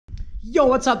Yo,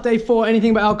 what's up? Day 4,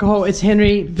 anything but alcohol. It's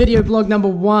Henry. Video blog number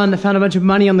 1. I found a bunch of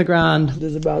money on the ground.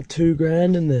 There's about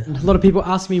 $2,000 in there. A lot of people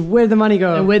ask me, where'd the money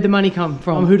go? And where'd the money come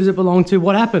from? Who does it belong to?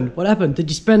 What happened? What happened? Did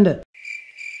you spend it?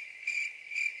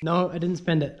 No, I didn't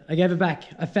spend it. I gave it back.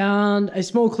 I found a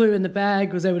small clue in the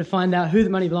bag, was able to find out who the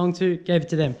money belonged to, gave it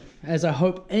to them, as I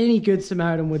hope any good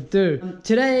Samaritan would do.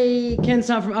 Today, Ken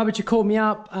Sam from Arbitrary called me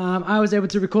up. I was able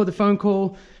to record the phone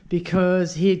call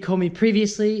because he had called me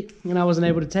previously and I wasn't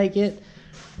able to take it.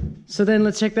 So then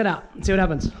let's check that out and see what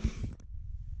happens.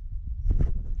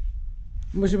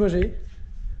 Moshi moshi.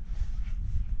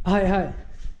 Hi, hi.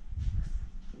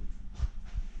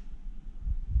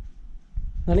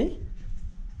 Nani?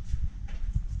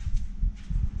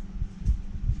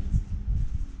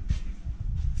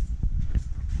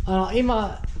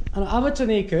 Ima, Abacho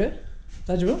に行く?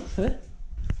 大丈夫?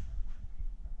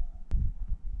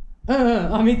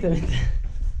 見て見て。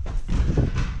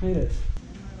見る。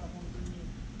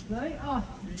何？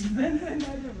全然大丈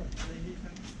夫。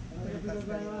ありがとうご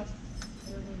ざいます。あ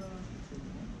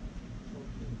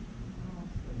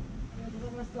りがとうご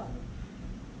ざいました。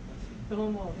ど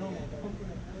うもどうも。本当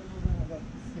に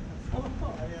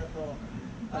ありがとうござい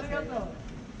ます。ありがとう。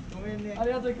ごめんね。あ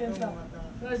りがとうケンさん。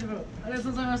大丈夫。ありがと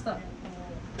うございました。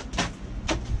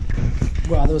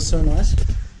Wow, that was so nice.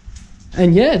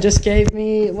 And yeah, just gave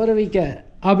me, what do we get?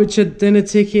 Arbitrary dinner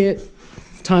ticket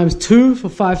times 2 for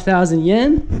 5,000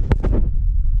 yen.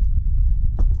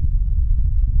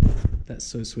 That's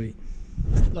so sweet.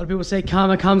 A lot of people say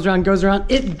karma comes around, goes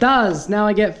around. It does. Now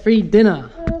I get free dinner.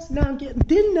 So now I'm getting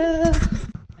dinner.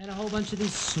 And a whole bunch of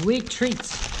these sweet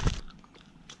treats.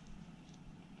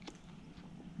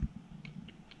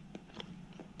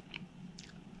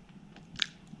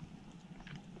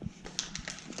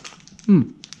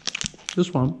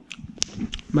 This one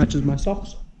matches my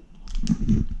socks.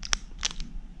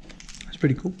 That's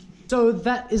pretty cool. So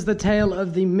that is the tale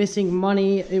of the missing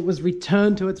money. It was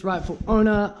returned to its rightful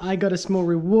owner. I got a small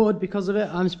reward because of it.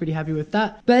 I'm just pretty happy with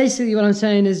that. Basically what I'm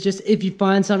saying is just if you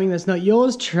find something that's not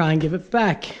yours, try and give it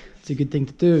back. It's a good thing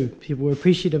to do. People were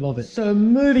appreciative of it. So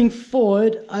moving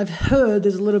forward, I've heard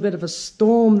there's a little bit of a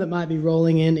storm that might be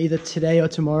rolling in either today or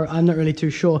tomorrow. I'm not really too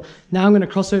sure. Now I'm going to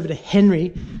cross over to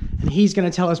Henry and he's going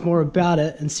to tell us more about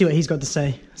it and see what he's got to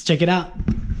say. Let's check it out.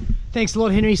 Thanks a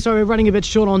lot, Henry. Sorry, we're running a bit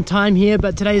short on time here,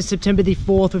 but today is September the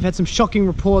 4th. We've had some shocking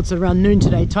reports. At around noon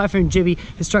today, Typhoon Jibi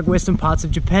has struck western parts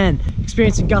of Japan,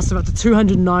 experiencing gusts of up to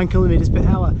 209 kilometers per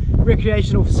hour.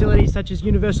 Recreational facilities such as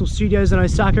Universal Studios and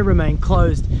Osaka remain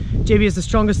closed. Jibi is the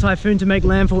strongest typhoon to make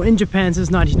landfall in Japan since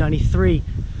 1993.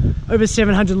 Over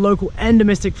 700 local and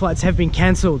domestic flights have been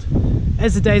cancelled.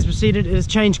 As the days proceeded, it has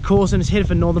changed course and is headed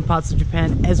for northern parts of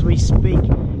Japan as we speak.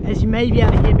 As you may be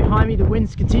able to hear behind me, the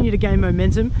winds continue to gain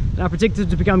momentum and are predicted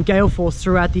to become gale force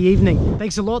throughout the evening.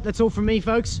 Thanks a lot. That's all from me,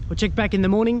 folks. We'll check back in the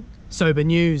morning. Sober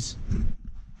news.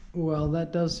 Well,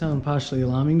 that does sound partially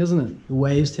alarming, doesn't it? The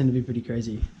waves tend to be pretty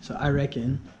crazy. So I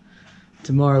reckon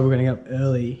tomorrow we're going to get up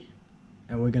early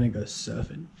and we're going to go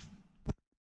surfing.